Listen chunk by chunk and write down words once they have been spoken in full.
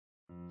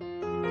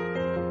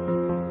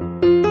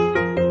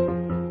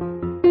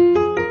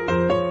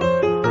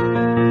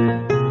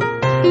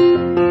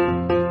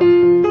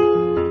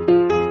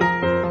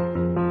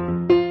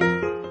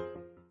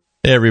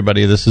Hey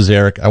everybody, this is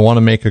Eric. I want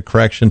to make a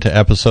correction to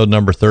episode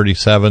number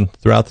 37.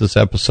 Throughout this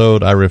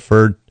episode, I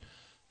referred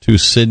to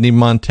Sidney,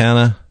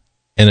 Montana,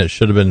 and it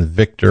should have been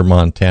Victor,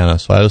 Montana.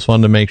 So I just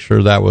wanted to make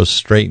sure that was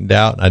straightened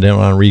out. I didn't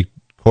want to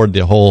record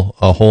a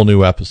whole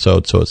new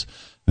episode. So it's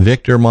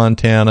Victor,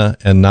 Montana,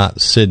 and not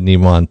Sidney,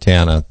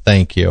 Montana.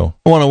 Thank you.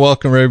 I want to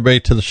welcome everybody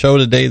to the show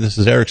today. This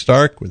is Eric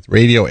Stark with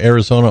Radio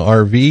Arizona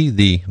RV,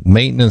 the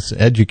maintenance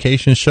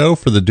education show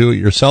for the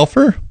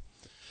do-it-yourselfer.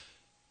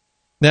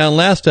 Now, in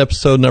last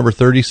episode, number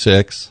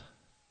 36,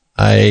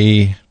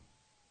 I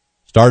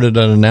started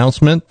an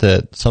announcement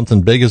that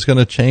something big is going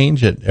to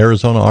change at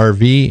Arizona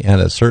RV,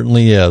 and it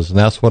certainly is. And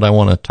that's what I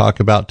want to talk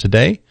about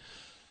today.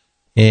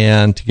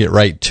 And to get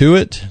right to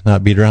it,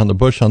 not beat around the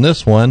bush on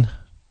this one,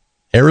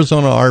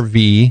 Arizona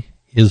RV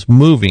is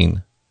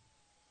moving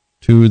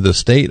to the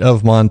state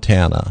of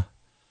Montana.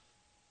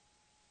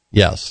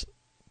 Yes,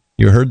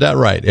 you heard that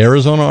right.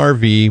 Arizona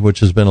RV,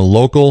 which has been a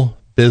local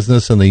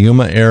business in the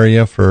Yuma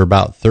area for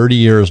about 30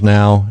 years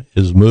now,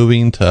 is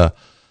moving to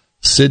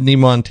Sidney,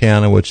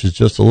 Montana, which is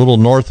just a little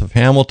north of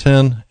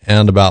Hamilton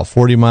and about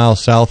 40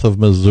 miles south of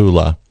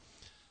Missoula.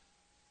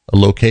 A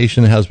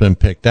location has been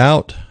picked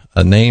out,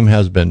 a name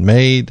has been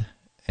made,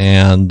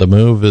 and the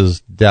move is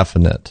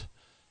definite.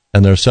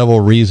 And there are several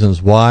reasons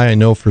why. I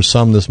know for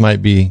some this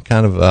might be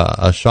kind of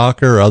a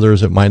shocker.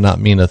 Others it might not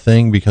mean a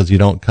thing because you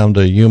don't come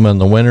to Yuma in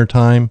the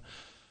wintertime.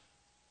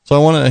 So I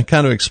want to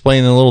kind of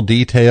explain in a little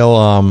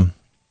detail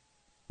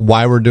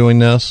why we're doing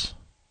this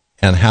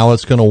and how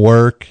it's going to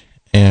work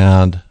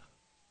and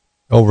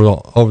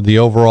over the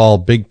overall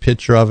big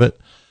picture of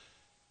it.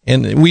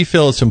 And we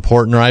feel it's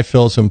important, or I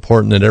feel it's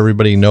important that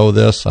everybody know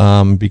this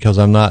because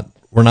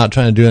we're not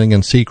trying to do anything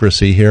in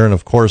secrecy here. And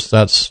of course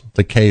that's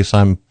the case.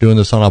 I'm doing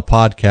this on a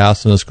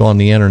podcast and it's going on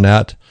the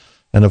internet.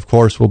 And of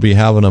course we'll be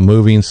having a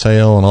moving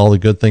sale and all the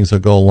good things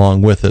that go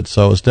along with it.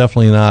 So it's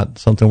definitely not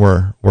something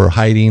we're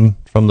hiding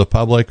from the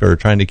public or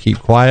trying to keep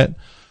quiet.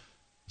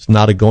 It's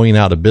not a going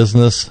out of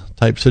business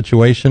type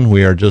situation.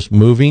 We are just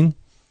moving.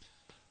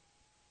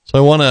 So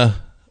I want to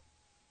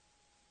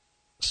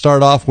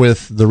start off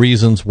with the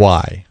reasons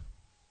why.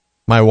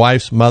 My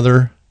wife's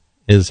mother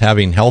is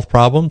having health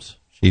problems.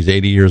 She's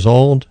 80 years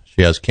old.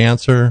 She has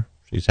cancer.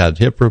 She's had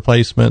hip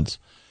replacements.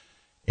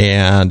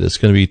 And it's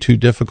going to be too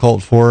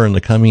difficult for her in the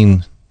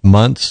coming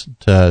months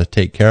to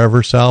take care of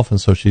herself.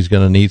 And so she's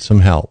going to need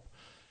some help.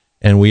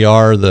 And we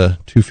are the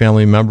two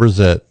family members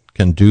that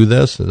can do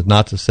this.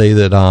 Not to say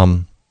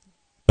that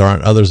there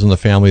aren't others in the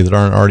family that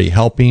aren't already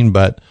helping,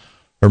 but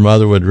her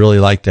mother would really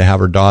like to have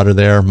her daughter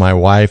there, my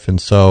wife. And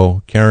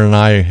so Karen and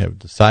I have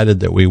decided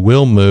that we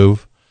will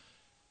move.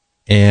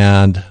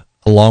 And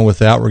along with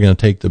that, we're going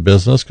to take the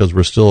business because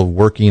we're still of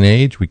working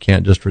age. We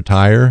can't just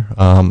retire.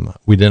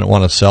 We didn't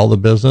want to sell the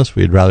business.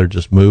 We'd rather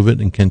just move it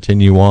and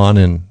continue on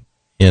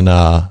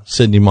in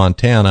Sidney,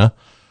 Montana.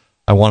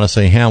 I want to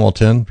say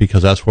Hamilton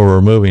because that's where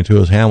we're moving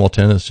to, is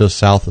Hamilton. It's just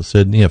south of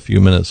Sidney, a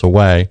few minutes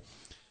away.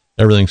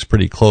 Everything's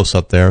pretty close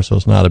up there, so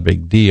it's not a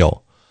big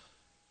deal.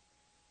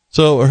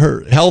 So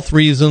her health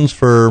reasons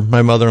for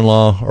my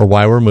mother-in-law are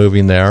why we're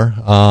moving there.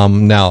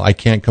 Now, I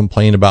can't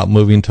complain about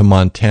moving to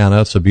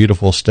Montana. It's a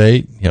beautiful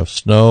state. You have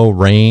snow,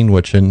 rain,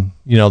 which in,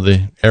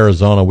 the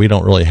Arizona, we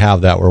don't really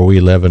have that where we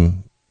live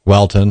in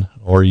Welton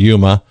or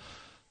Yuma.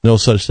 No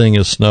such thing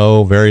as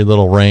snow, very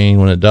little rain.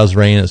 When it does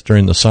rain, it's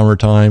during the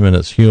summertime, and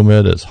it's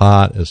humid, it's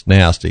hot, it's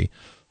nasty.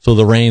 So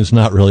the rain's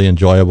not really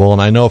enjoyable.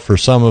 And I know for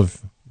some of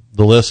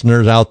the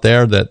listeners out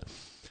there that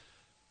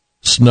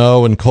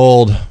snow and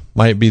cold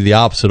might be the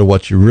opposite of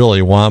what you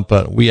really want,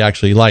 but we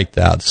actually like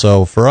that.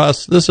 So for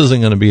us, this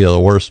isn't going to be the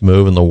worst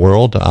move in the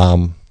world.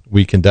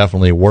 We can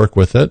definitely work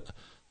with it.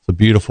 It's a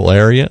beautiful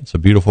area. It's a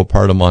beautiful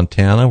part of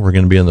Montana. We're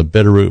going to be in the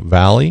Bitterroot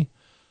Valley,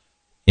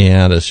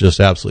 and it's just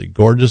absolutely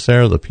gorgeous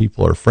there. The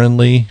people are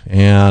friendly,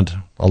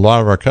 and a lot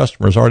of our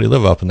customers already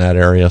live up in that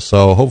area.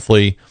 So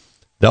hopefully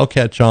they'll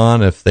catch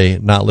on if they're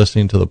not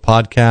listening to the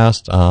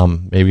podcast.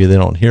 Maybe they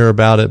don't hear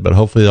about it, but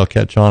hopefully they'll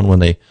catch on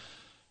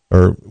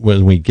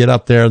when we get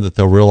up there, that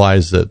they'll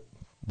realize that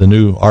the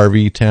new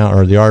RV town,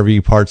 or the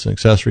RV parts and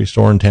accessory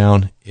store in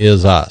town,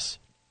 is us.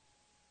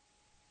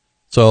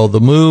 So the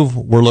move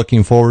we're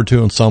looking forward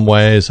to in some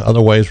ways.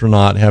 Other ways we're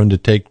not, having to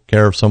take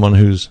care of someone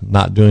who's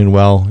not doing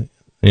well,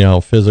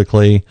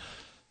 physically,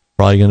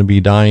 probably going to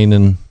be dying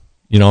in,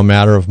 a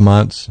matter of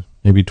months,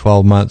 maybe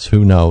 12 months,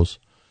 who knows.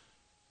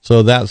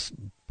 So that's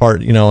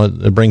part,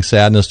 it brings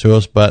sadness to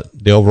us, but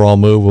the overall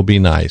move will be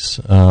nice,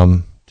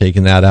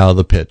 taking that out of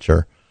the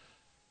picture.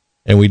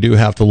 And we do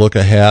have to look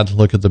ahead,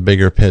 look at the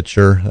bigger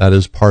picture. That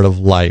is part of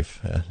life.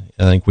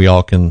 I think we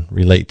all can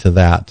relate to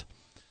that.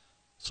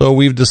 So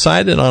we've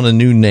decided on a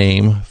new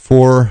name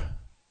for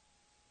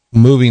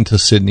moving to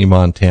Sidney,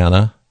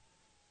 Montana.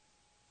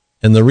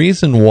 And the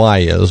reason why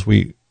is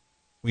we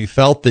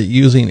felt that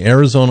using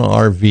Arizona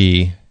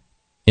RV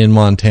in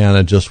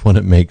Montana just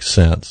wouldn't make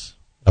sense.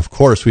 Of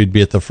course, we'd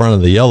be at the front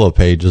of the yellow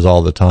pages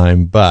all the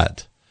time,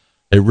 but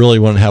it really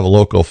wouldn't have a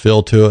local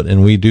feel to it,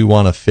 and we do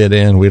want to fit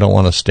in. We don't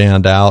want to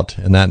stand out,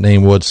 and that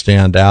name would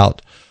stand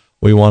out.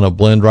 We want to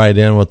blend right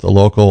in with the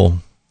local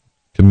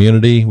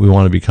community. We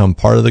want to become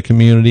part of the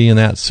community in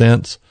that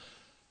sense.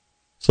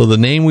 So the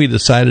name we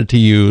decided to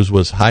use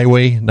was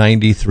Highway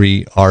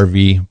 93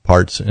 RV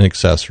Parts and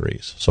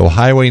Accessories. So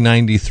Highway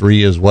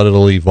 93 is what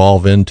it'll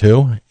evolve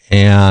into,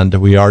 and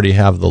we already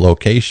have the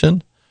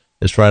location.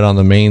 It's right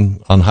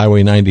on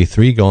Highway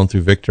 93 going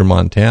through Victor,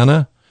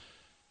 Montana.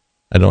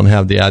 I don't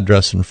have the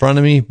address in front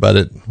of me, but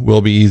it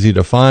will be easy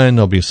to find.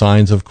 There'll be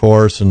signs, of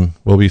course, and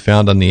will be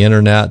found on the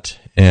internet.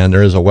 And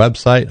there is a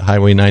website,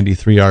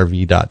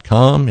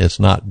 highway93rv.com. It's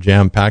not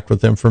jam-packed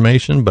with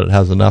information, but it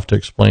has enough to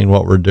explain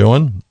what we're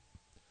doing.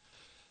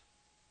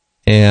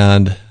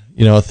 And,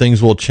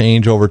 things will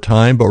change over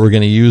time, but we're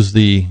going to use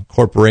the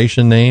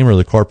corporation name or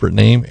the corporate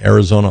name,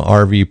 Arizona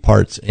RV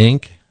Parts,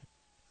 Inc.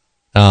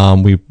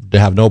 We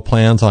have no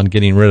plans on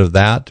getting rid of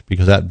that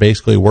because that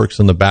basically works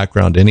in the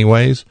background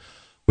anyways.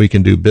 We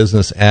can do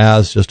business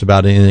as just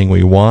about anything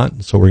we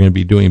want. So we're going to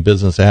be doing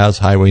business as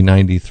Highway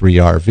 93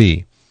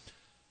 RV.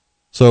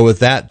 So with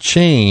that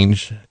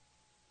change,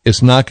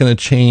 it's not going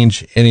to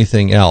change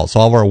anything else.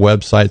 All of our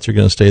websites are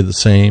going to stay the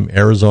same.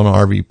 Arizona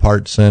RV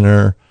Parts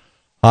Center,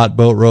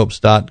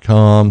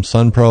 hotboatropes.com,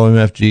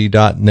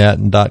 sunpromfg.net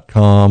and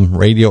 .com,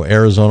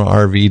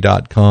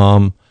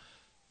 radioarizonarv.com.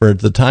 For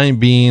the time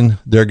being,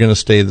 they're going to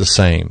stay the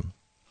same.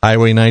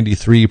 Highway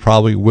 93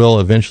 probably will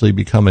eventually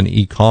become an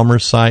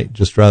e-commerce site,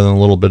 just rather than a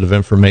little bit of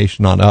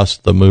information on us,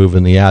 the move,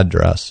 and the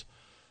address.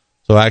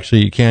 So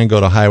actually, you can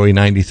go to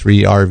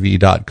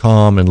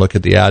highway93rv.com and look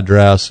at the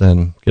address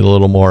and get a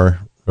little more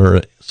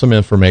or some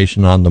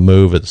information on the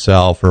move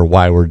itself or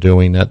why we're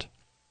doing it.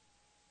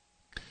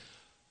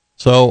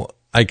 So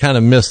I kind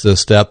of missed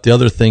this step. The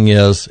other thing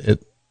is,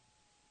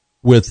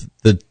 with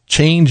the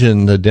change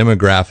in the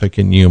demographic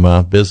in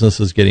Yuma,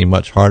 business is getting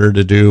much harder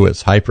to do.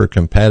 It's hyper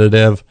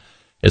competitive.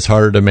 It's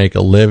harder to make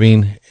a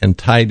living. And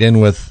tied in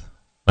with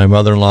my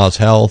mother-in-law's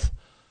health,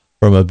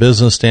 from a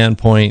business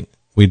standpoint,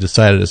 we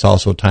decided it's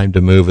also time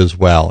to move as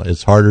well.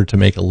 It's harder to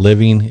make a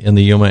living in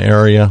the Yuma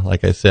area.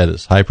 Like I said,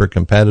 it's hyper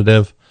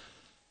competitive.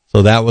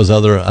 So that was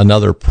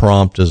another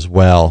prompt as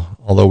well.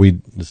 Although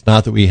it's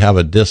not that we have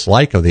a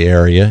dislike of the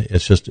area,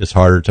 it's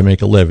harder to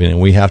make a living,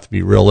 and we have to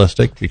be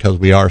realistic because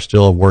we are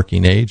still of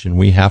working age and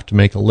we have to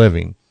make a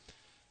living.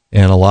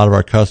 And a lot of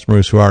our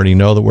customers who already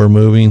know that we're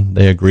moving,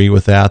 they agree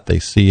with that. They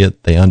see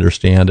it, they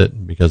understand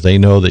it, because they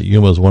know that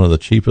Yuma is one of the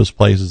cheapest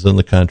places in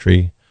the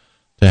country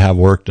to have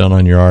work done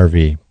on your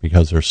RV,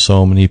 because there's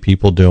so many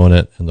people doing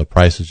it and the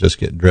prices just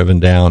get driven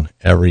down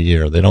every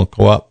year. They don't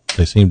go up,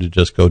 they seem to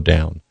just go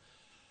down.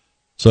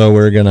 So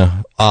we're going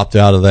to opt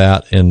out of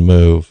that and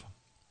move.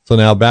 So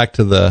now back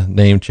to the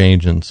name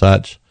change and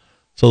such.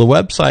 So the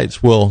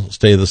websites will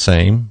stay the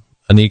same.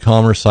 An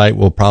e-commerce site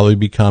will probably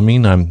be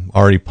coming. I'm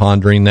already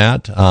pondering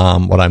that.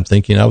 What I'm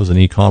thinking of is an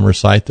e-commerce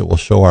site that will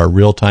show our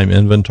real-time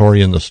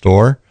inventory in the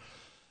store.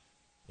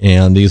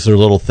 And these are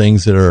little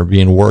things that are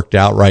being worked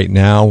out right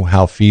now,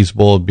 how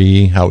feasible it'll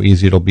be, how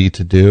easy it'll be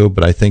to do.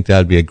 But I think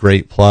that'd be a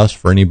great plus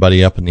for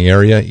anybody up in the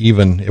area.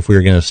 Even if we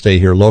were going to stay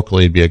here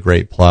locally, it'd be a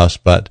great plus.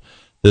 But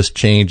this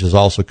change is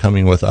also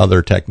coming with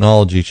other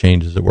technology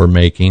changes that we're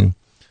making.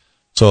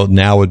 So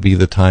now would be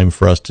the time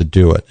for us to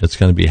do it. It's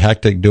going to be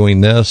hectic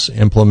doing this,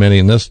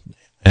 implementing this,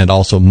 and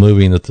also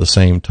moving at the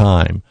same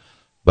time.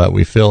 But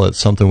we feel it's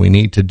something we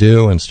need to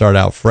do and start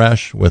out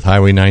fresh with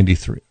Highway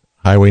 93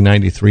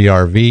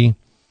 RV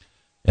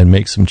and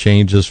make some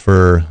changes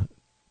for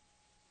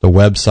the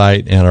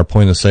website and our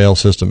point of sale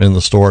system in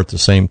the store at the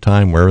same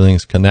time, where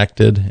everything's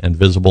connected and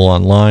visible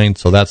online.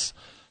 So that's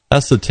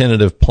the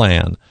tentative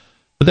plan.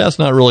 But that's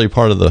not really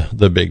part of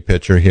the big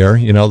picture here.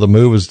 The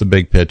move is the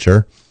big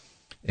picture.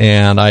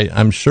 And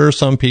I'm sure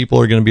some people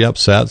are going to be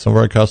upset. Some of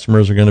our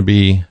customers are going to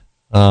be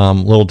a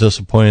little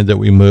disappointed that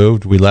we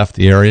moved. We left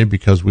the area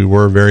because we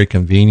were very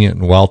convenient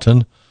in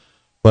Welton.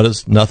 But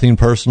it's nothing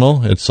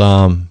personal. It's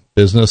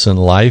business and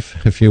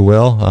life, if you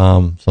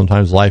will.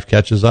 Sometimes life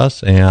catches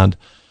us. And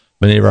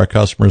many of our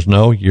customers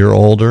know you're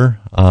older.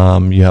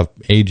 You have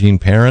aging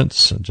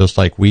parents, just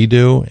like we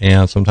do.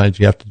 And sometimes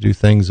you have to do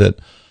things that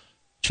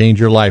change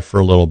your life for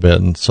a little bit.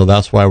 And so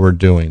that's why we're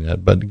doing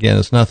it. But again,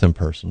 it's nothing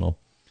personal.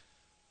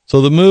 So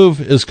the move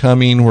is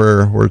coming.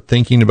 We're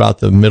thinking about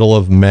the middle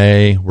of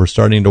May. We're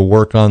starting to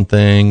work on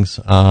things.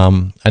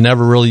 I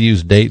never really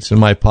use dates in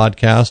my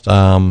podcast.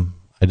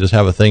 I just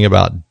have a thing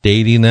about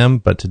dating them,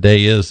 but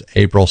today is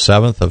April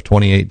 7th of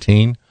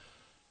 2018.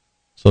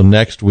 So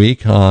next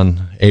week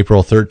on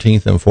April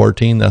 13th and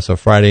 14th, that's a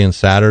Friday and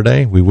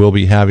Saturday, we will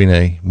be having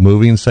a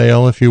moving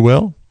sale, if you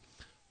will.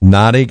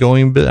 Not a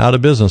going out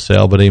of business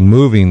sale, but a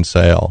moving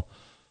sale.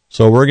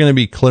 So we're going to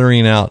be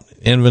clearing out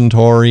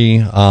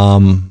inventory,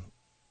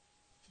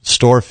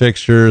 store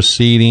fixtures,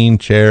 seating,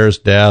 chairs,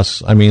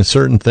 desks. I mean,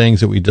 certain things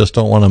that we just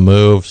don't want to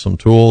move. Some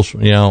tools,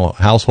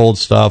 household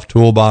stuff,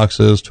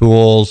 toolboxes,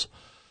 tools,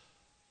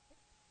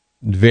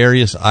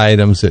 various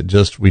items that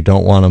just we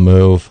don't want to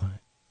move.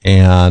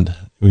 And,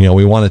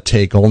 we want to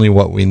take only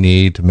what we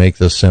need to make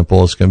this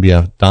simple. It's going to be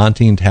a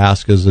daunting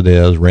task as it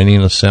is,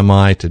 renting a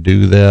semi to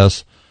do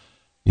this,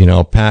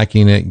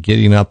 packing it,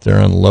 getting up there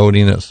and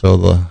loading it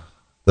so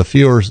the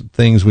fewer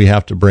things we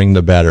have to bring,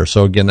 the better.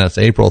 So again, that's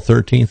April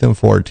 13th and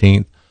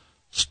 14th,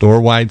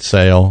 store-wide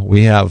sale.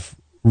 We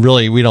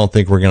don't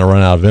think we're going to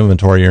run out of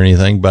inventory or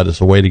anything, but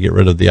it's a way to get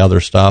rid of the other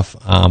stuff.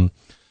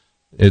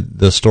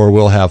 The store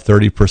will have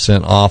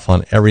 30% off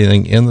on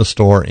everything in the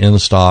store in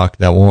stock.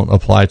 That won't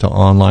apply to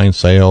online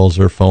sales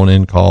or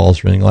phone-in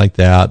calls or anything like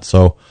that.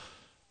 So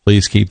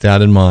please keep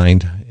that in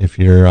mind. If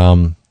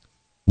you're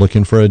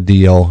looking for a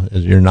deal,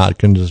 you're not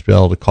going to just be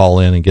able to call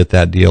in and get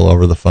that deal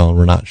over the phone.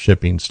 We're not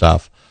shipping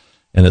stuff,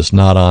 and it's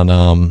not on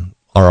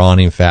our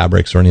awning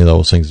fabrics or any of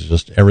those things. It's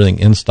just everything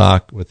in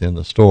stock within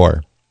the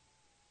store.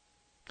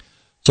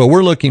 So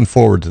we're looking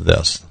forward to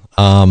this.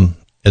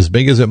 As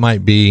big as it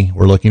might be,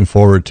 we're looking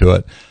forward to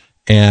it.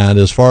 And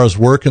as far as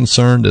we're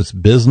concerned, it's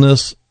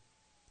business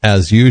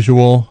as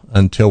usual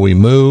until we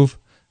move.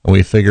 And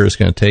we figure it's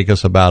going to take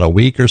us about a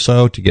week or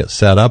so to get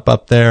set up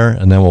there,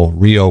 and then we'll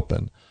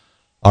reopen.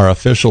 Our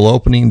official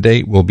opening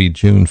date will be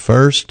June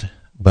 1st,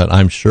 but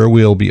I'm sure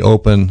we'll be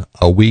open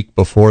a week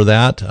before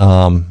that,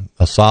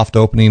 a soft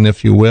opening,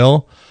 if you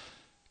will.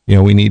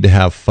 We need to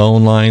have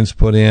phone lines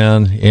put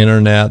in,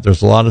 internet.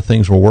 There's a lot of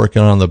things we're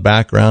working on in the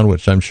background,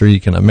 which I'm sure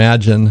you can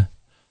imagine.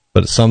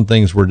 But some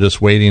things we're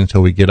just waiting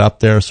until we get up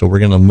there. So we're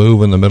going to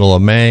move in the middle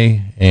of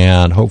May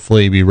and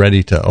hopefully be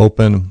ready to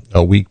open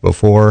a week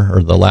before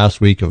or the last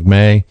week of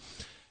May,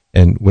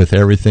 and with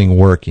everything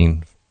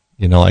working.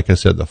 Like I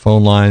said, the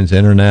phone lines,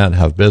 internet,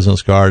 have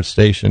business cards,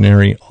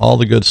 stationery, all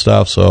the good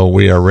stuff. So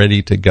we are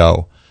ready to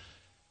go.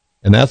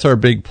 And that's our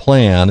big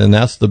plan. And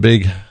that's the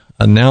big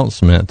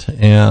announcement.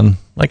 And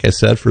like I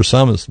said, for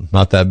some, it's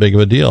not that big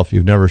of a deal. If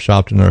you've never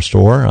shopped in our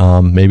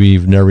store, maybe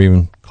you've never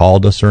even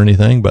called us or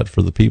anything, but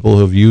for the people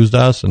who have used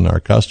us and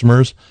our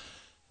customers,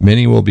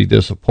 many will be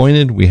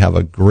disappointed. We have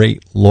a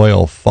great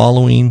loyal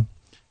following,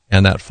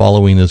 and that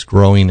following is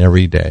growing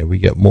every day. We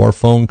get more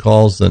phone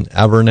calls than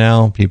ever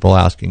now, people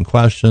asking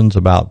questions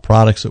about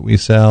products that we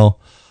sell,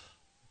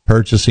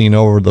 purchasing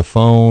over the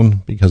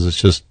phone, because it's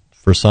just,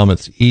 for some,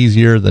 it's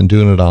easier than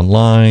doing it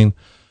online,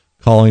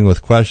 calling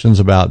with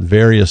questions about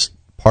various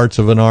parts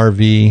of an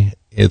RV.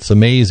 It's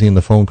amazing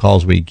the phone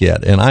calls we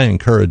get, and I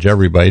encourage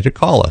everybody to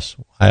call us.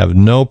 I have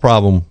no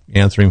problem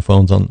answering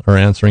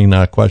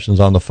answering questions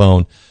on the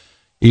phone.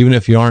 Even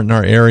if you aren't in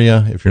our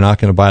area, if you're not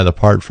going to buy the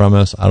part from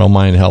us, I don't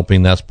mind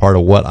helping. That's part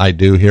of what I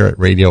do here at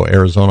Radio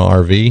Arizona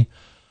RV,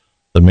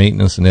 the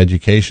maintenance and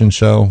education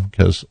show,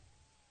 because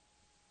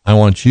I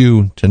want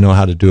you to know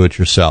how to do it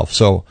yourself.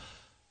 So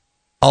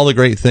all the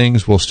great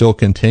things will still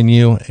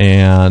continue,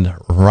 and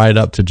right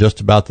up to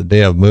just about the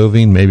day of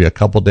moving, maybe a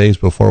couple days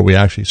before we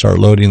actually start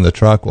loading the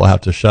truck, we'll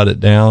have to shut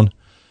it down.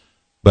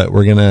 But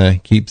we're going to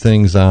keep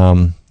things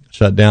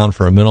shut down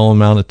for a minimal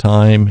amount of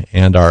time.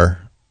 And our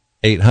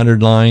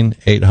 800 line,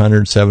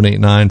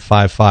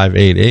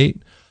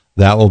 800-789-5588,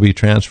 that will be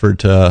transferred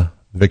to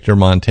Victor,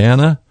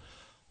 Montana.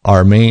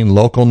 Our main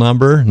local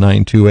number,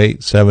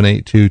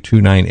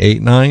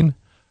 928-782-2989,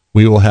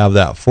 we will have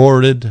that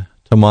forwarded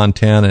to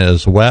Montana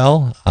as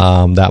well.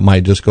 That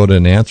might just go to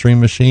an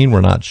answering machine.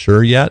 We're not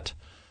sure yet,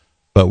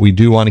 but we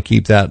do want to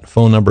keep that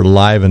phone number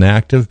live and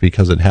active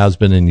because it has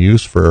been in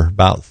use for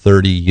about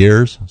 30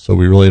 years. So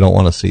we really don't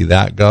want to see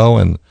that go.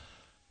 And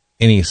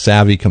any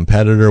savvy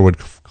competitor would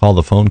call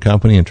the phone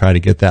company and try to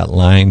get that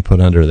line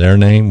put under their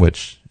name,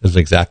 which is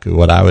exactly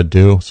what I would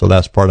do. So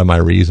that's part of my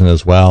reason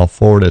as well.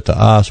 Forward it to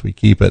us. We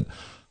keep it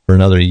for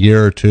another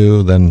year or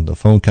two, then the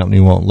phone company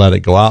won't let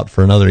it go out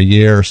for another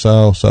year or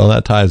so. So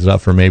that ties it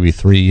up for maybe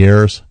 3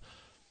 years.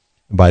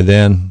 By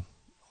then,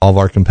 all of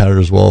our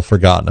competitors will have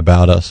forgotten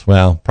about us.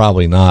 Well,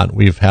 probably not.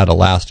 We've had a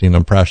lasting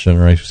impression,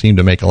 or I seem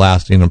to make a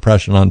lasting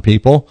impression on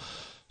people,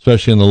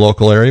 especially in the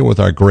local area, with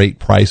our great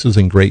prices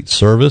and great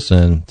service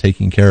and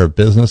taking care of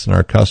business and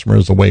our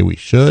customers the way we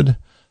should,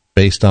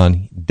 based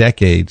on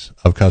decades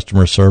of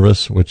customer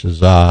service, which has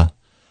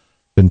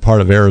been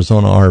part of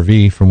Arizona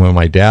RV from when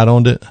my dad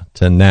owned it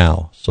to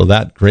now. So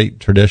that great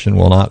tradition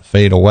will not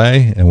fade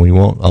away, and we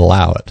won't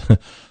allow it.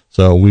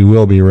 So we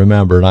will be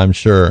remembered, I'm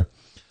sure.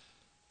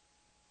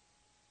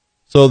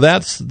 So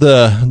that's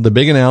the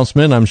big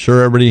announcement. I'm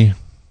sure everybody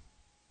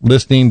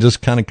listening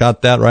just kind of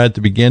got that right at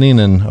the beginning,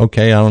 and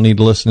okay, I don't need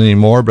to listen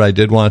anymore, but I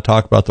did want to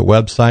talk about the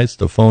websites,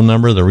 the phone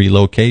number, the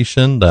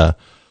relocation, the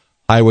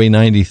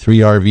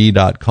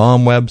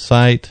highway93rv.com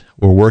website.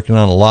 We're working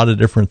on a lot of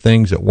different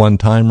things at one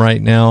time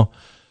right now.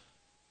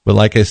 But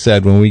like I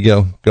said, when we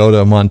go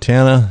to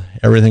Montana,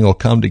 everything will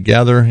come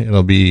together.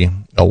 It'll be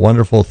a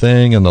wonderful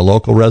thing, and the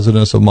local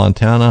residents of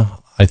Montana,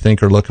 I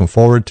think, are looking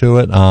forward to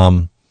it.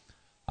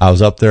 I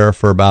was up there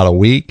for about a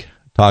week,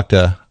 talked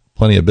to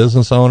plenty of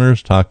business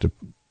owners, talked to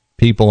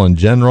people in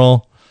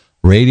general,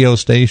 radio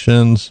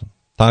stations,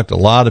 talked to a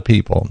lot of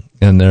people,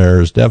 and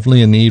there's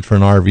definitely a need for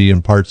an RV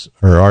and parts,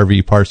 or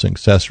RV parts and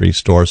accessory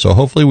store. So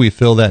hopefully we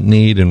fill that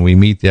need and we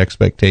meet the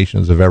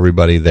expectations of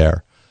everybody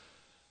there.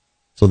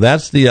 So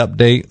that's the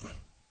update.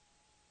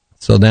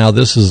 So now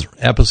this is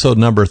episode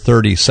number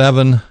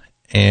 37,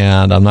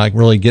 and I'm not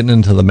really getting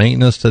into the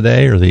maintenance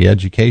today or the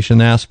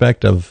education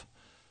aspect of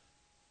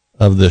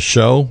of this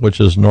show, which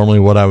is normally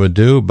what I would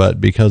do, but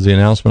because the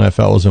announcement I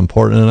felt was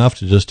important enough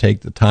to just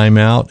take the time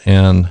out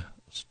and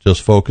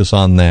just focus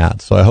on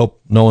that. So I hope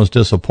no one's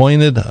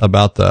disappointed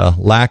about the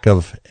lack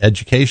of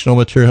educational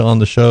material on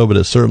the show, but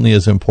it certainly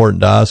is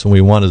important to us, and we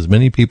want as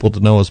many people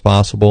to know as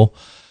possible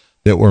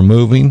that we're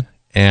moving,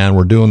 and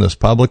we're doing this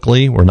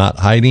publicly. We're not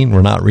hiding.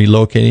 We're not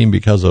relocating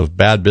because of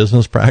bad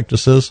business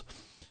practices.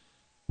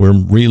 We're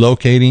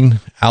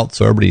relocating out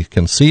so everybody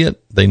can see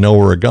it. They know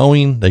where we're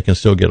going. They can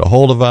still get a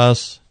hold of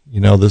us. You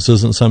know, this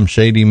isn't some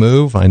shady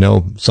move. I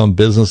know some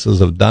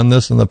businesses have done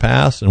this in the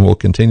past and will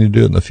continue to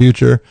do it in the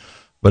future,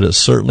 but it's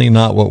certainly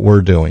not what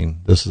we're doing.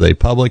 This is a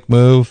public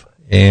move,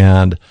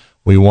 and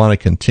we want to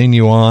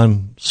continue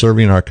on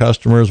serving our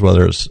customers,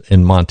 whether it's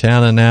in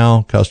Montana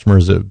now,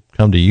 customers that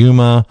come to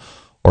Yuma,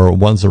 or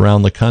ones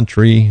around the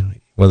country,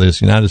 whether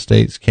it's United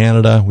States,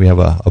 Canada. We have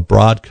a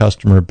broad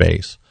customer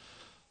base.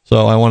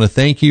 So I want to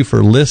thank you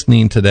for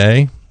listening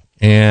today,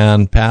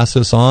 and pass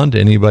this on to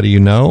anybody you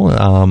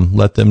know.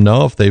 Let them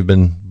know if they've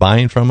been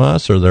buying from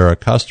us or they're a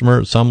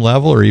customer at some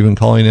level, or even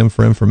calling in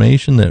for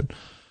information, that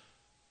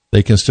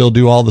they can still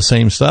do all the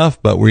same stuff,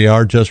 but we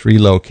are just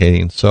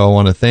relocating. So I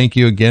want to thank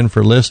you again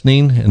for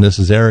listening. And this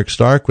is Eric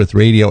Stark with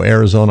Radio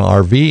Arizona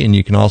RV. And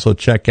you can also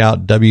check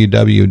out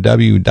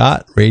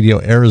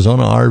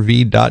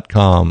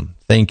www.radioarizonarv.com.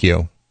 Thank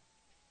you.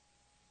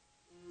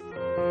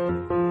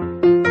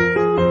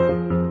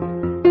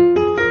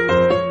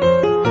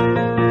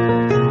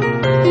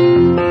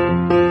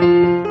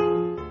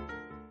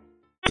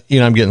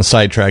 I'm getting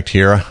sidetracked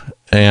here.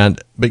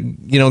 But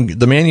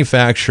the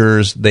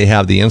manufacturers, they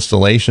have the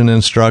installation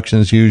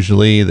instructions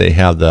usually. They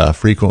have the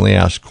frequently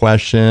asked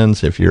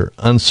questions. If you're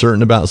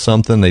uncertain about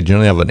something, they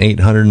generally have an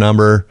 800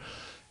 number,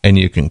 and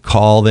you can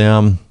call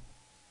them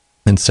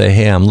and say,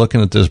 hey, I'm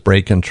looking at this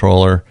brake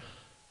controller.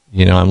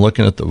 I'm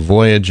looking at the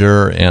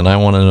Voyager, and I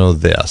want to know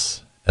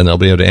this. And they'll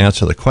be able to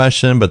answer the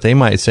question, but they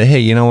might say, hey,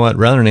 you know what?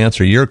 Rather than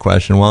answer your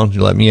question, why don't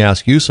you let me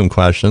ask you some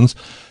questions?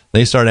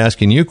 They start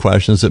asking you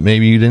questions that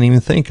maybe you didn't even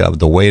think of.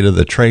 The weight of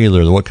the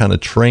trailer, what kind of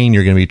train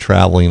you're going to be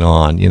traveling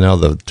on,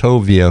 the tow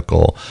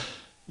vehicle.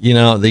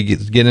 They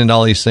get into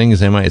all these things.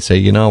 They might say,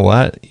 you know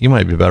what? You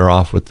might be better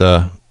off with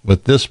the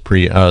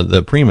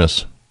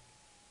Primus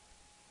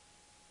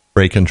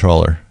brake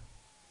controller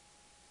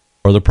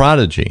or the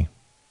Prodigy.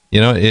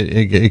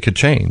 It could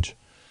change.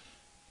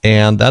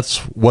 And that's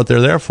what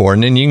they're there for.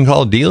 And then you can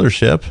call a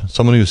dealership,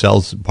 someone who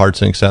sells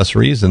parts and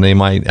accessories, and they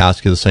might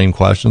ask you the same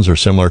questions or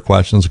similar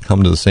questions and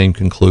come to the same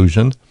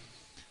conclusion.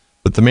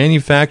 But the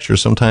manufacturer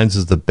sometimes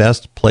is the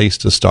best place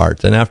to start.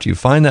 Then after you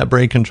find that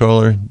brake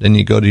controller, then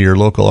you go to your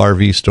local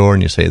RV store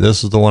and you say,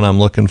 this is the one I'm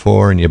looking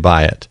for, and you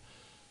buy it.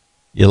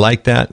 You like that?